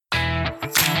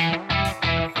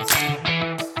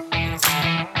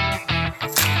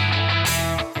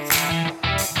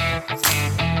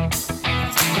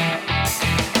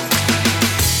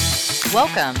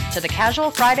Welcome to the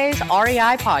Casual Fridays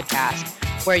REI podcast,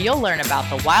 where you'll learn about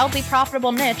the wildly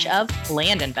profitable niche of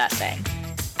land investing.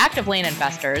 Active land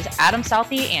investors Adam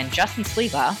Southey and Justin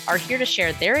Sleva are here to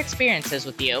share their experiences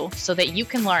with you so that you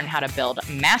can learn how to build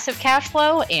massive cash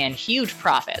flow and huge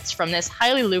profits from this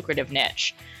highly lucrative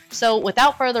niche. So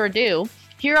without further ado,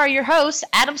 here are your hosts,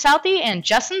 Adam Southey and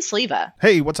Justin Sleva.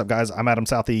 Hey, what's up, guys? I'm Adam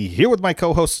Southey here with my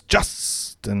co-host,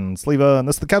 Justin Sleva, and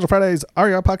this is the Casual Fridays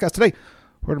REI podcast. Today,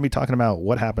 we're going to be talking about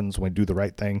what happens when we do the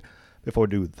right thing. Before we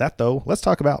do that, though, let's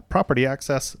talk about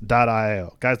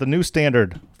PropertyAccess.io. Guys, the new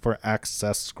standard for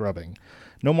access scrubbing.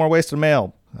 No more wasted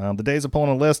mail. The days of pulling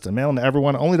a list and mailing to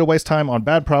everyone only to waste time on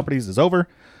bad properties is over,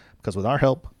 because with our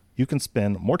help, you can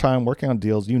spend more time working on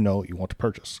deals you know you want to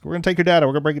purchase. We're going to take your data.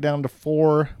 We're going to break it down into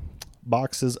 4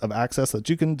 boxes of access so that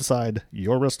you can decide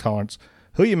your risk tolerance,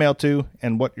 who you mail to,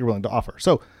 and what you're willing to offer.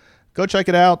 So go check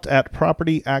it out at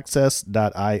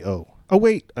PropertyAccess.io. Oh,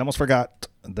 wait, I almost forgot.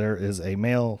 There is a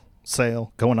mail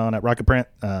sale going on at Rocket Print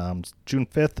June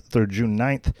 5th through June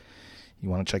 9th. You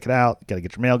want to check it out. Got to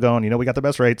get your mail going. You know we got the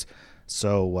best rates.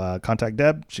 So contact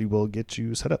Deb. She will get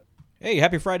you set up. Hey,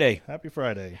 happy Friday. Happy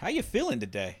Friday. How you feeling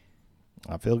today?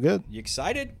 I feel good. You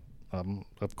excited?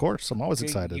 Of course. I'm always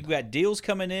excited. You got deals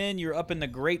coming in. You're up in the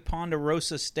Great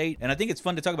Ponderosa State. And I think it's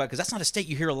fun to talk about because that's not a state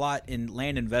you hear a lot in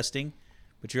land investing.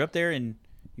 But you're up there and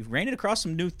you've ran it across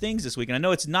some new things this week. And I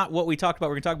know it's not what we talked about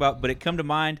we're going to talk about, but it come to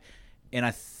mind. And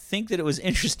I think that it was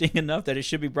interesting enough that it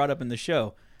should be brought up in the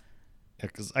show. Yeah,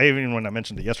 because even when I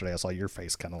mentioned it yesterday, I saw your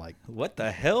face kind of like, what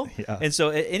the hell? Yeah. And so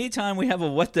anytime we have a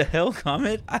what the hell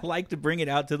comment, I like to bring it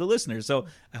out to the listeners. So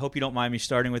I hope you don't mind me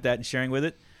starting with that and sharing with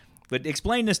it. But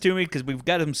explain this to me because we've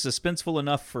got them suspenseful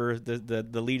enough for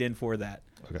the lead in for that.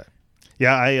 Okay.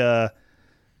 Yeah, I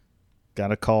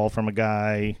got a call from a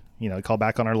guy, he called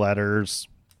back on our letters.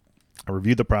 I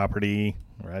reviewed the property,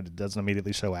 right? It doesn't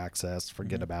immediately show access.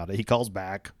 Forget about it. He calls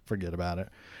back. Forget about it.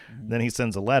 Then he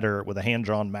sends a letter with a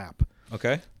hand-drawn map.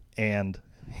 Okay. And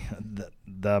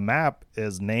the map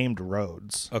is named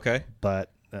roads. Okay.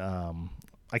 But I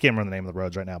can't remember the name of the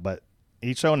roads right now, but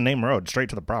he's showing name road straight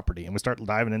to the property. And we start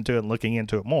diving into it and looking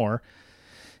into it more.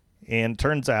 And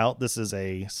turns out this is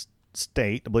a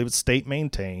state, I believe it's state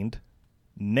maintained,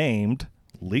 named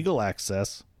legal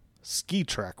access ski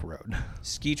track road.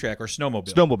 Ski track or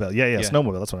snowmobile. Snowmobile. Yeah.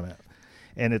 Snowmobile. That's what I meant.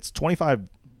 And it's 25,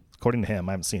 according to him,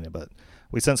 I haven't seen it, but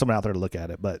we sent someone out there to look at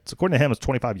it. But according to him, it's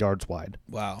 25 yards wide.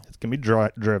 Wow. It can be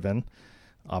driven,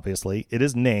 obviously. It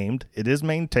is named. It is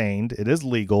maintained. It is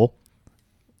legal.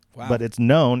 Wow. But it's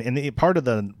known, and part of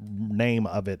the name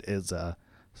of it is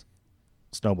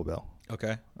snowmobile.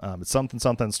 Okay. It's something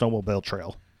snowmobile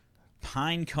trail.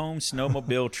 Pinecomb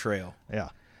Snowmobile Trail. Yeah.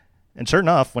 And sure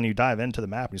enough, when you dive into the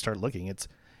map and you start looking, it's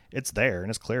there and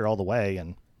it's clear all the way.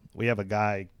 And we have a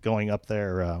guy going up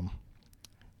there.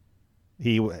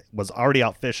 He was already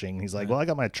out fishing. He's like, well, I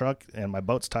got my truck and my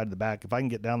boat's tied to the back. If I can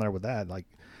get down there with that,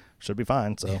 should be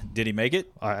fine. So did he make it?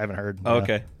 I haven't heard. Oh,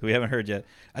 okay. We haven't heard yet.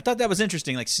 I thought that was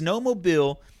interesting. Like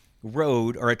snowmobile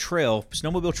road or a trail,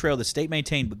 snowmobile trail, the state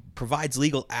maintained provides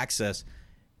legal access.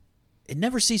 It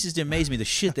never ceases to amaze me the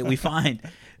shit that we find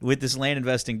with this land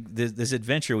investing, this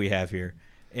adventure we have here.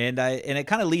 And it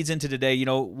kind of leads into today.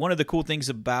 One of the cool things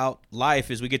about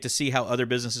life is we get to see how other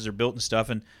businesses are built and stuff.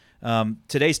 And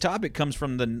today's topic comes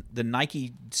from the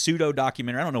Nike pseudo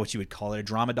documentary. I don't know what you would call it, a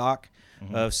drama doc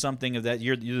of something of that.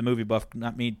 You're the movie buff,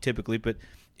 not me typically, but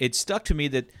it stuck to me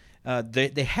that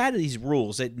they had these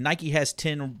rules. That Nike has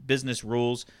 10 business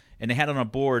rules. And they had it on a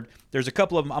board. There's a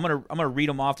couple of them. I'm gonna read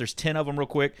them off. There's 10 of them real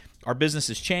quick. Our business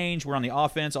has changed. We're on the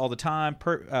offense all the time.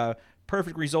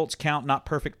 Perfect results count, not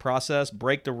perfect process.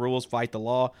 Break the rules, fight the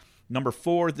law. Number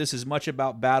 4, this is much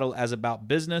about battle as about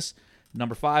business.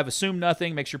 Number 5, assume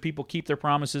nothing. Make sure people keep their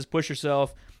promises. Push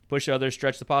yourself, push others,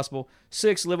 stretch the possible.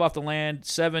 6, live off the land.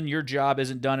 7, your job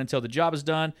isn't done until the job is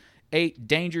done. 8,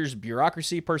 dangers,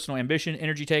 bureaucracy, personal ambition,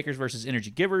 energy takers versus energy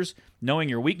givers, knowing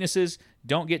your weaknesses,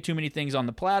 don't get too many things on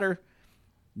the platter.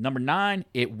 Number 9,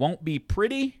 it won't be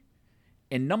pretty.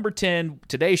 And number 10,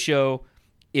 today's show,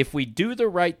 if we do the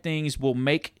right things, we'll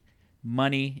make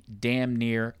money damn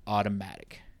near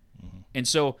automatic. Mm-hmm. And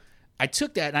so I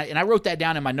took that and I wrote that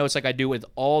down in my notes like I do with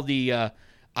all the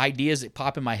ideas that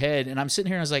pop in my head. And I'm sitting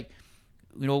here and I was like,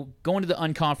 going to the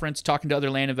unconference, talking to other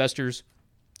land investors,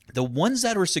 the ones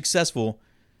that are successful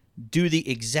do the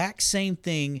exact same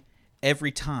thing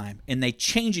every time, and they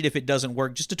change it if it doesn't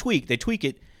work, just a tweak. They tweak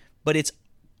it, but it's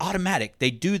automatic.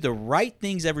 They do the right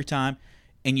things every time,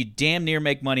 and you damn near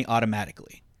make money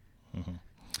automatically. Mm-hmm.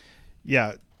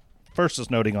 Yeah. First,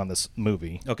 just noting on this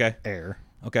movie, okay, Air.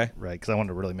 Okay. right? Because I wanted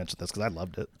to really mention this because I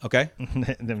loved it. Okay. And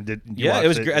then you Yeah, watched it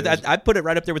was great. I put it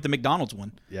right up there with the McDonald's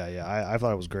one. Yeah. I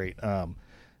thought it was great. I'm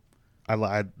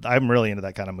really into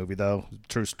that kind of movie though.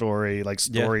 True story, like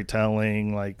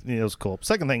storytelling, like it was cool.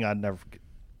 Second thing, I'd never.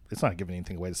 It's not giving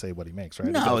anything away to say what he makes, right?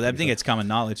 No, I think it's common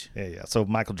knowledge. Yeah. So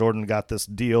Michael Jordan got this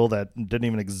deal that didn't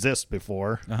even exist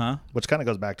before, which kind of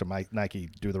goes back to Nike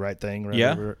do the right thing, right?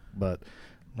 Yeah. But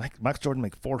Michael Jordan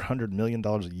make $400 million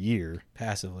a year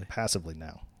passively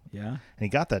now. Yeah. And he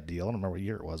got that deal. I don't remember what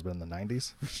year it was, but in the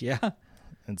 90s. Yeah.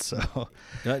 And so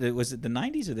was it the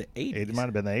 90s or the 80s? It might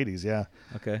have been the 80s, yeah.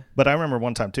 Okay. But I remember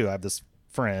one time too, I have this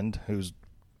friend whose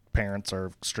parents are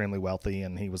extremely wealthy,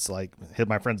 and he was like,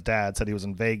 my friend's dad said he was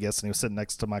in Vegas and he was sitting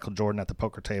next to Michael Jordan at the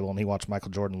poker table, and he watched Michael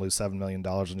Jordan lose $7 million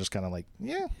and just kind of like,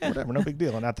 yeah, whatever, no big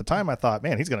deal. And at the time I thought,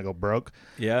 man, he's going to go broke.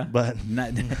 Yeah. But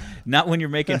not when you're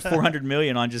making $400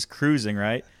 million on just cruising,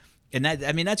 right? And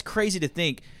that's crazy to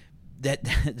think that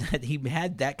he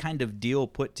had that kind of deal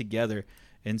put together.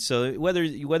 And so whether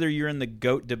you're in the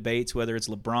GOAT debates, whether it's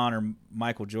LeBron or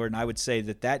Michael Jordan, I would say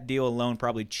that deal alone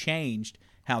probably changed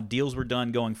how deals were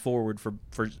done going forward for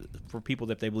people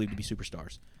that they believe to be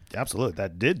superstars. Absolutely.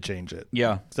 That did change it.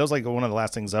 Yeah. So that was like one of the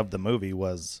last things of the movie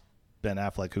was Ben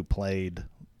Affleck, who played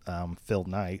Phil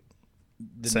Knight,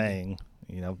 saying,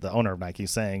 the owner of Nike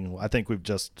saying, I think we've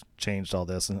just changed all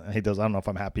this. And he goes, I don't know if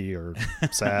I'm happy or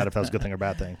sad, if that was a good thing or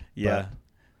bad thing. Yeah.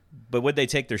 But would they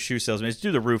take their shoe sales? I mean, it's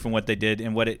through the roof and what they did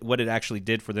and what it actually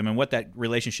did for them and what that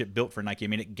relationship built for Nike. I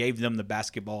mean, it gave them the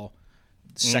basketball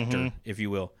sector, if you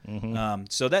will.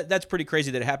 So that's pretty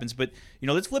crazy that it happens. But,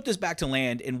 let's flip this back to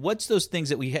land. And what's those things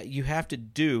that you have to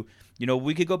do?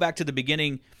 We could go back to the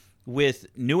beginning with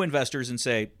new investors and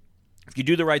say, if you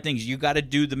do the right things, you got to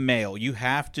do the mail. You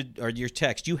have to, or your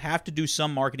text. You have to do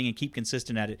some marketing and keep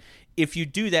consistent at it. If you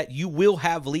do that, you will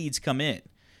have leads come in.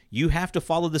 You have to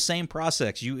follow the same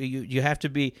process. You have to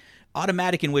be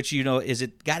automatic in which, is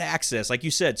it got access? Like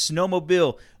you said,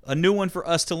 snowmobile, a new one for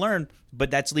us to learn, but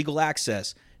that's legal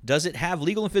access. Does it have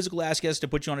legal and physical access to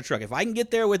put you on a truck? If I can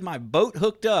get there with my boat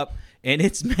hooked up and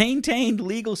it's maintained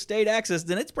legal state access,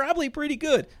 then it's probably pretty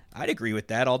good. I'd agree with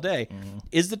that all day.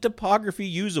 Is the topography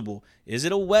usable? Is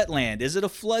it a wetland? Is it a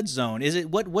flood zone? Is it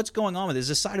what's going on with it? Is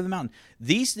it the side of the mountain?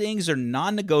 These things are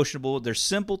non-negotiable. They're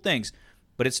simple things.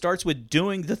 But it starts with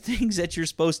doing the things that you're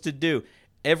supposed to do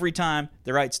every time,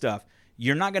 the right stuff.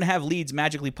 You're not going to have leads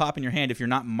magically pop in your hand if you're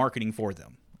not marketing for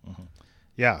them.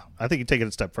 Yeah, I think you take it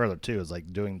a step further too, is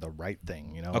like doing the right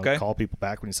thing. Okay. Call people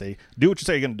back when you say, do what you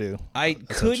say you're going to do. I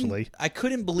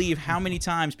couldn't believe how many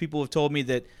times people have told me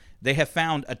that they have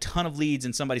found a ton of leads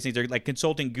in somebody's things. They're like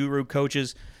consulting guru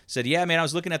coaches said, yeah, man, I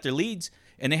was looking at their leads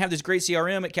and they have this great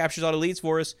CRM. It captures all the leads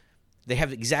for us. They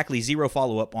have exactly zero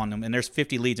follow-up on them, and there's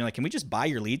 50 leads. And like, can we just buy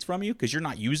your leads from you? Because you're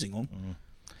not using them.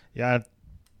 Yeah,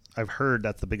 I've heard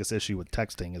that's the biggest issue with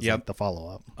texting is like the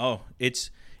follow-up. Oh,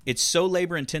 it's so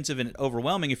labor-intensive and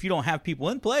overwhelming. If you don't have people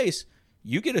in place,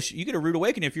 you get a rude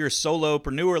awakening. If you're a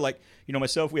solopreneur like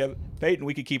myself, we have Peyton.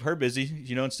 We could keep her busy.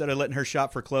 Instead of letting her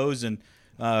shop for clothes and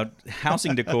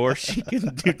housing decor, she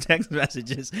can do text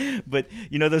messages. But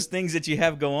those things that you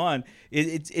have go on,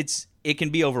 it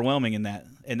can be overwhelming in that,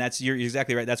 and you're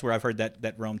exactly right. That's where I've heard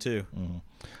that roam too.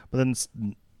 But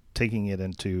then taking it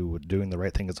into doing the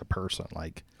right thing as a person,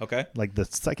 like the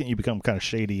second you become kind of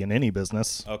shady in any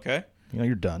business,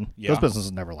 you're done. Yeah. Those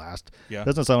businesses never last. Yeah.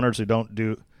 Business owners who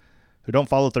don't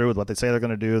follow through with what they say they're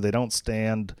going to do, they don't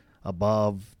stand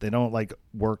above, they don't like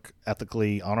work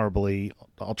ethically, honorably,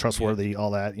 all trustworthy,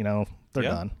 all that, they're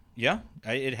done. Yeah,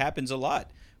 it happens a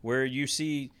lot where you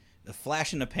see a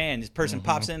flash in the pan. This person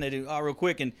pops in, they do real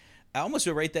quick, and I almost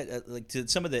would rate that like to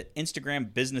some of the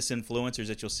Instagram business influencers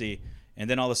that you'll see, and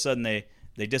then all of a sudden they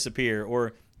disappear.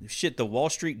 Or the Wall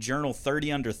Street Journal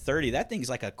 30 under 30. That thing's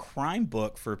like a crime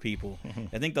book for people.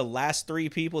 I think the last 3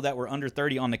 people that were under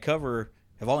 30 on the cover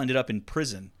have all ended up in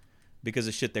prison because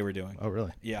of shit they were doing. Oh,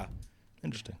 really? Yeah.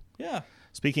 Interesting. Yeah.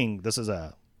 Speaking, this is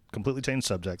a completely changed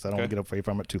subject. I don't want to get away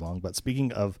from it too long. But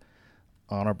speaking of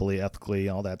honorably, ethically,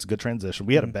 all that's a good transition.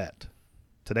 We had a bet.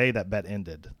 Today, that bet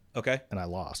ended. Okay. And I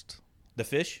lost. The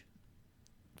fish?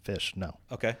 Fish, no.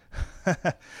 Okay.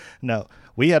 No.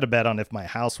 We had a bet on if my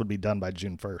house would be done by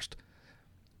June 1st.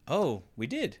 Oh, we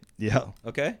did. Yeah.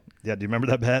 Okay. Yeah, do you remember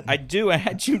that bet? I do. I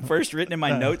had June 1st written in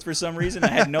my notes for some reason. I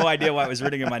had no idea why it was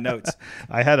written in my notes.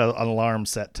 I had an alarm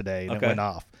set today, and it went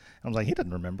off. I was like, he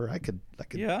doesn't remember. I could.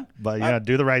 Yeah. But,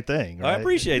 do the right thing. Right? I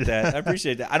appreciate that.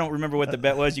 I don't remember what the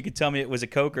bet was. You could tell me it was a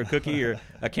Coke or a cookie or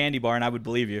a candy bar, and I would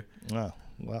believe you. Oh,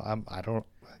 well, I don't.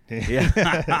 Yeah.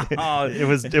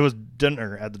 It was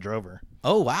dinner at the Drover.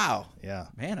 Oh, wow. Yeah.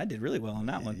 Man, I did really well on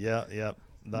that one. Yeah.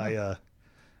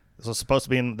 This was supposed to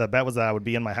be the bet was that I would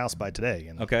be in my house by today,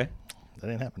 and Okay. that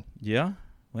didn't happen. Yeah.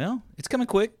 Well, it's coming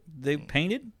quick. They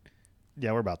painted.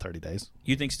 Yeah, we're about 30 days.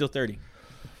 You think still 30?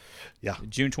 Yeah.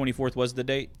 June 24th was the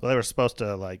date. Well, they were supposed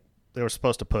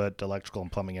to put electrical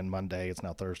and plumbing in Monday. It's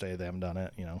now Thursday. They haven't done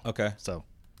it. Okay. So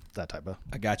that type of.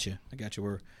 I got you.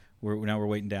 We're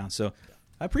waiting down. So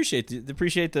I appreciate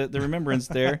the remembrance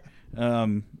there.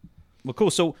 Well,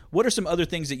 cool. So what are some other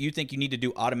things that you think you need to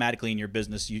do automatically in your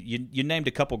business? You named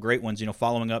a couple great ones.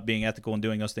 Following up, being ethical, and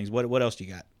doing those things. What else you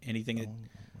got? Anything?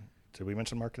 Did we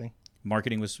mention marketing?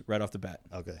 Marketing was right off the bat.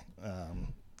 Okay.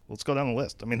 Let's go down the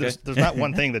list. I mean, there's not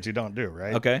one thing that you don't do,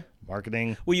 right? Okay.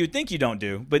 Marketing. Well, you would think you don't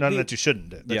do, but None that you shouldn't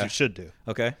do. That Yeah. you should do.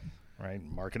 Okay. Right.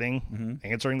 Marketing.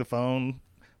 Answering the phone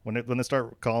when they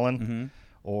start calling,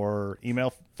 or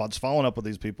email. Just following up with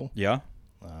these people. Yeah.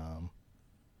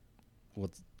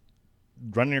 What's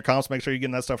running your comps? Make sure you're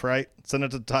getting that stuff right. Send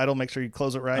it to the title. Make sure you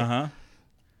close it right. Uh-huh.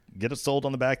 Get it sold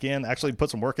on the back end. Actually put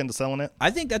some work into selling it. I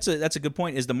think that's a good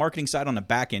point. Is the marketing side on the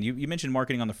back end? You mentioned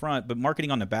marketing on the front, but marketing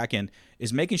on the back end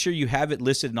is making sure you have it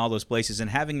listed in all those places and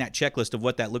having that checklist of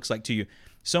what that looks like to you.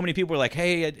 So many people are like,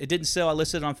 "Hey, it didn't sell. I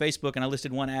listed it on Facebook and I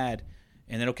listed one ad."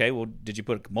 And then, okay, well, did you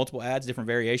put multiple ads, different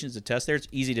variations to test there? It's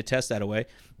easy to test that away.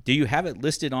 Do you have it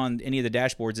listed on any of the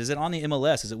dashboards? Is it on the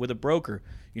MLS? Is it with a broker?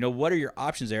 What are your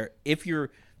options there? If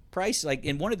your price,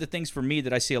 and one of the things for me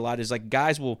that I see a lot is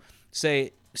guys will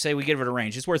say we give it a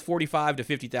range. It's worth $45,000 to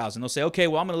 $50,000. They'll say, okay,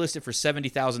 well, I'm going to list it for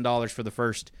 $70,000 for the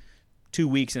first 2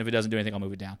 weeks, and if it doesn't do anything, I'll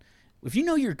move it down. If you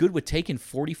know you're good with taking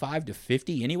 45 to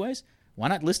 50 anyways, why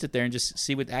not list it there and just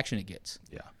see what action it gets?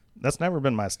 Yeah. That's never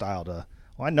been my style to.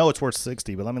 Well, I know it's worth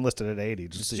 60, but let me list it at 80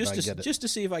 just to see if I can get it. Just to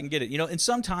see if I can get it. And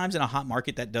sometimes in a hot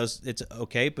market it's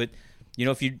okay, but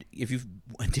if you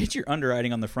did your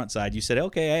underwriting on the front side, you said,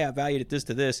 okay, hey, I valued it this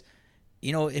to this.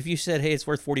 If you said, hey, it's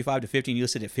worth 45 to 50 and you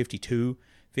listed it at 52,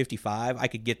 55, I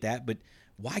could get that, but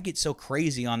why get so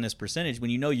crazy on this percentage when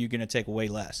you're going to take way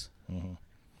less? Mm-hmm.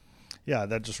 Yeah,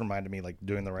 that just reminded me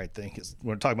doing the right thing.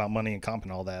 When we're talking about money and comp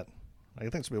and all that, I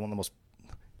think it's be one of the most.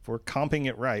 If we're comping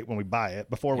it right when we buy it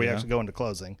before we actually go into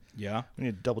closing, we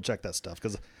need to double check that stuff,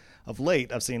 because of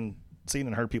late I've seen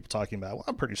and heard people talking about, well,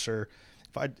 I'm pretty sure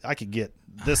if I could get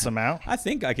this amount. I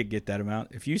think I could get that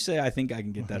amount. If you say I think I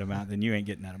can get that amount, then you ain't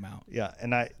getting that amount. Yeah,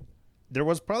 and there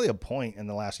was probably a point in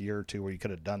the last year or two where you could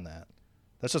have done that.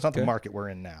 That's just not the market we're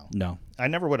in now. No. I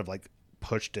never would have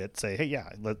pushed it, say, hey,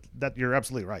 yeah, that you're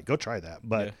absolutely right. Go try that.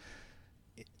 But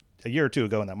a year or two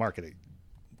ago in that market, it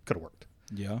could have worked.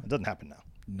 Yeah. It doesn't happen now.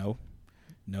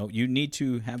 No. You need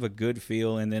to have a good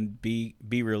feel and then be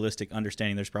realistic,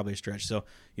 understanding there's probably a stretch. So,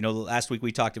 last week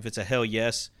we talked if it's a hell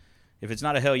yes. If it's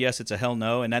not a hell yes, it's a hell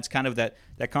no. And that's kind of that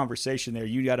conversation there.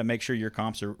 You got to make sure your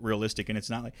comps are realistic. And it's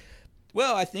not like,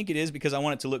 well, I think it is because I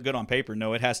want it to look good on paper.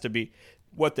 No, it has to be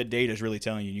what the data is really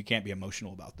telling you. You can't be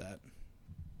emotional about that.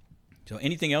 So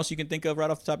anything else you can think of right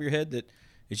off the top of your head that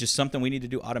is just something we need to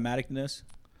do automatic in this?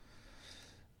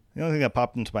 The only thing that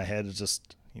popped into my head is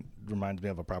just it reminds me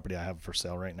of a property I have for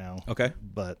sale right now. Okay.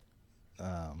 But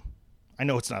I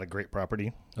know it's not a great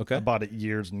property. Okay. I bought it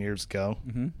years and years ago.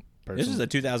 Mm-hmm. This is a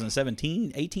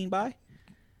 2017, 18 buy?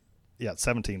 Yeah,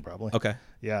 17 probably. Okay.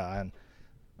 Yeah, and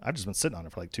I've just been sitting on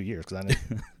it for 2 years because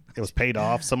it was paid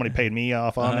off. Somebody paid me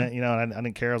off on it, and I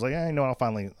didn't care. I was like,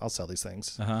 I'll sell these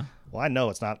things. Uh-huh. Well, I know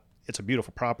it's not. It's a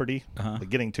beautiful property, Uh-huh. but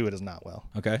getting to it is not well.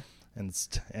 Okay. And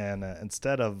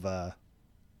instead of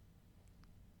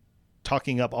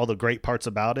talking up all the great parts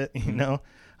about it,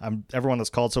 everyone that's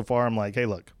called so far, I'm like, hey,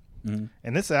 look, and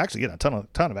this is actually getting a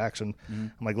ton of action.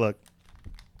 I'm like, look,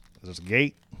 there's a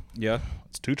gate. Yeah.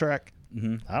 It's 2-track. I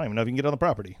don't even know if you can get on the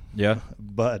property. Yeah.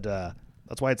 But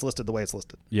that's why it's listed the way it's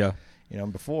listed. Yeah.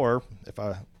 Before,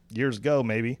 years ago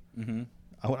maybe,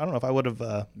 I don't know if I would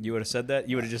have. You would have said that?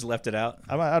 You would have just left it out?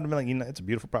 I'd have been like, it's a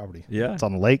beautiful property. Yeah. It's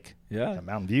on the lake. Yeah. Got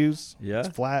mountain views. Yeah. It's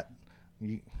flat.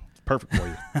 It's perfect for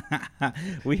you.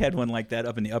 We had one like that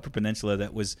up in the Upper Peninsula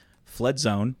that was flood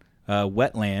zone,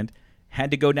 wetland.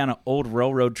 Had to go down an old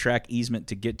railroad track easement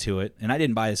to get to it, and I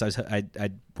didn't buy this. I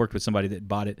worked with somebody that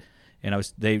bought it, and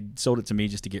they sold it to me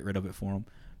just to get rid of it for them.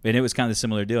 And it was kind of a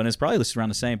similar deal, and it's probably listed around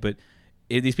the same. But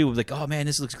these people were like, "Oh man,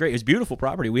 this looks great! It's beautiful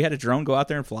property." We had a drone go out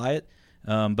there and fly it,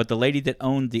 but the lady that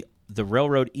owned the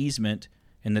railroad easement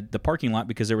and the parking lot,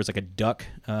 because there was like a duck,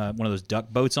 one of those duck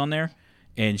boats on there,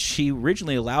 and she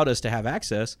originally allowed us to have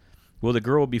access. Well, the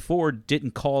girl before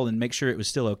didn't call and make sure it was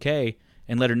still okay,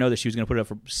 and let her know that she was going to put it up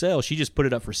for sale. She just put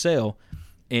it up for sale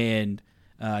and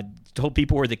told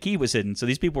people where the key was hidden. So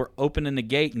these people were opening the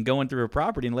gate and going through her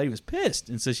property, and the lady was pissed.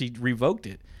 And so she revoked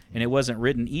it, and it wasn't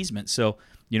written easement. So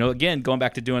again, going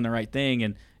back to doing the right thing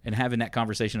and having that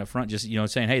conversation up front, just,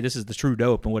 saying, hey, this is the true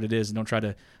dope and what it is, and don't try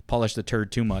to polish the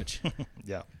turd too much.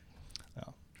 Yeah.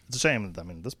 It's a shame. I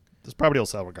mean, this property will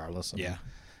sell regardless. I mean,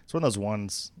 it's one of those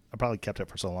ones, I probably kept it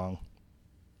for so long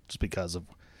just because of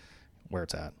where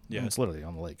it's at. Yeah. It's literally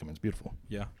on the lake. I mean, it's beautiful.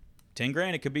 Yeah.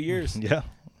 $10,000, it could be yours. Yeah.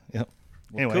 Yep.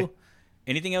 Well, Anyway. cool.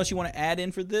 Anything else you want to add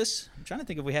in for this? I'm trying to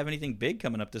think if we have anything big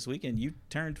coming up this weekend. You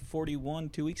turned 41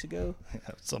 2 weeks ago.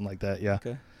 Something like that, yeah.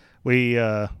 Okay. We,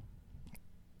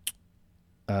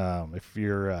 if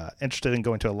you're interested in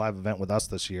going to a live event with us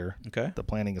this year, Okay. the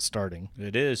planning is starting.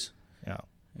 It is. Yeah.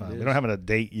 It We is. don't have a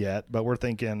date yet, but we're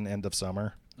thinking end of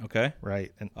summer, Okay.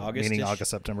 right? And August-ish? meaning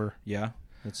August, September. Yeah.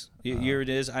 Here it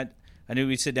is. I knew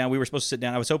we'd sit down. We were supposed to sit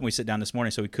down. I was hoping we'd sit down this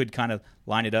morning so we could kind of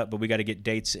line it up, but we got to get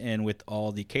dates in with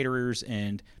all the caterers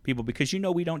and people because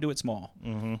we don't do it small.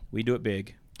 Mm-hmm. We do it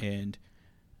big, and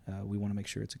we want to make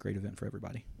sure it's a great event for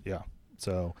everybody. Yeah.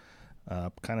 So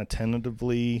kind of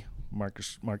tentatively mark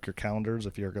your calendars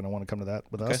if you're going to want to come to that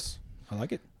with us. I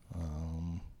like it.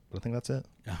 But I think that's it.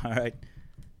 All right.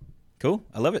 Cool.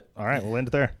 I love it. All right. We'll end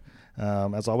it there.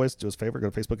 As always, do us a favor. Go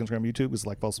to Facebook, Instagram, YouTube.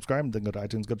 Like, follow, subscribe. And then go to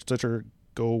iTunes, go to Stitcher.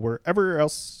 Go wherever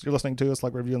else you're listening to us.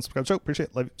 Like, review, and subscribe to the show. Appreciate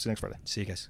it. Love you. See you next Friday. See you guys.